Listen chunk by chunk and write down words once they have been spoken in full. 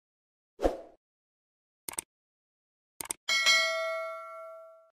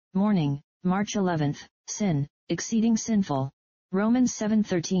Morning, March 11th, Sin, exceeding sinful. Romans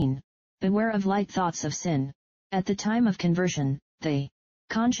 7:13. Beware of light thoughts of sin. At the time of conversion, the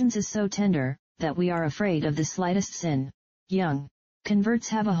conscience is so tender, that we are afraid of the slightest sin. Young converts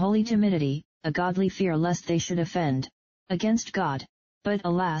have a holy timidity, a godly fear lest they should offend against God. But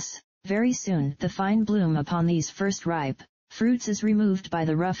alas, very soon the fine bloom upon these first ripe fruits is removed by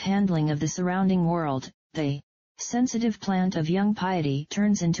the rough handling of the surrounding world. The sensitive plant of young piety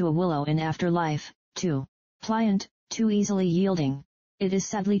turns into a willow in after life, too pliant, too easily yielding. It is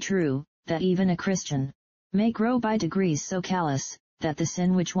sadly true, that even a Christian may grow by degrees so callous, that the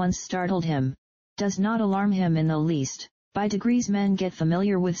sin which once startled him does not alarm him in the least. By degrees men get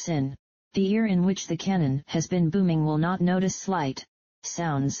familiar with sin. The ear in which the cannon has been booming will not notice slight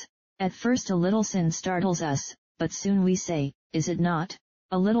sounds. At first a little sin startles us, but soon we say, is it not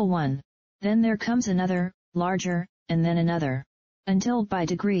a little one? Then there comes another, larger, and then another, until by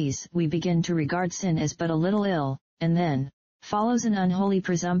degrees we begin to regard sin as but a little ill, and then follows an unholy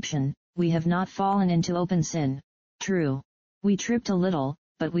presumption, we have not fallen into open sin. True, we tripped a little,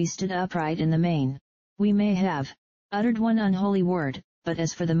 but we stood upright in the main. We may have uttered one unholy word, but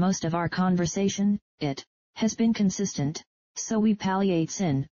as for the most of our conversation, it has been consistent. So we palliate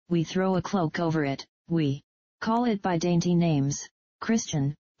sin, we throw a cloak over it, we call it by dainty names.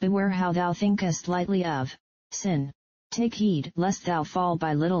 Christian, beware how thou thinkest lightly of sin. Take heed lest thou fall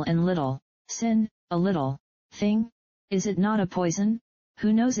by little and little. Sin, a little thing? Is it not a poison?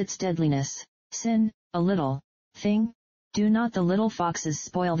 Who knows its deadliness? Sin, a little thing? Do not the little foxes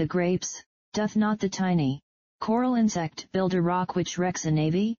spoil the grapes? Doth not the tiny coral insect build a rock which wrecks a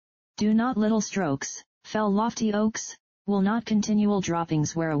navy? Do not little strokes fell lofty oaks? Will not continual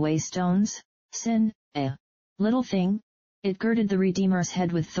droppings wear away stones? Sin, a little thing? It girded the Redeemer's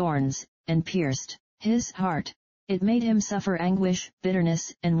head with thorns, and pierced his heart. It made him suffer anguish,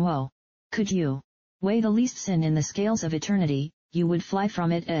 bitterness, and woe. Could you weigh the least sin in the scales of eternity, you would fly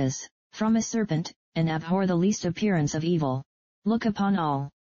from it as from a serpent, and abhor the least appearance of evil. Look upon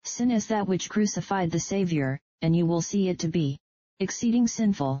all sin as that which crucified the Savior, and you will see it to be exceeding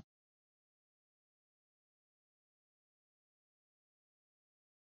sinful.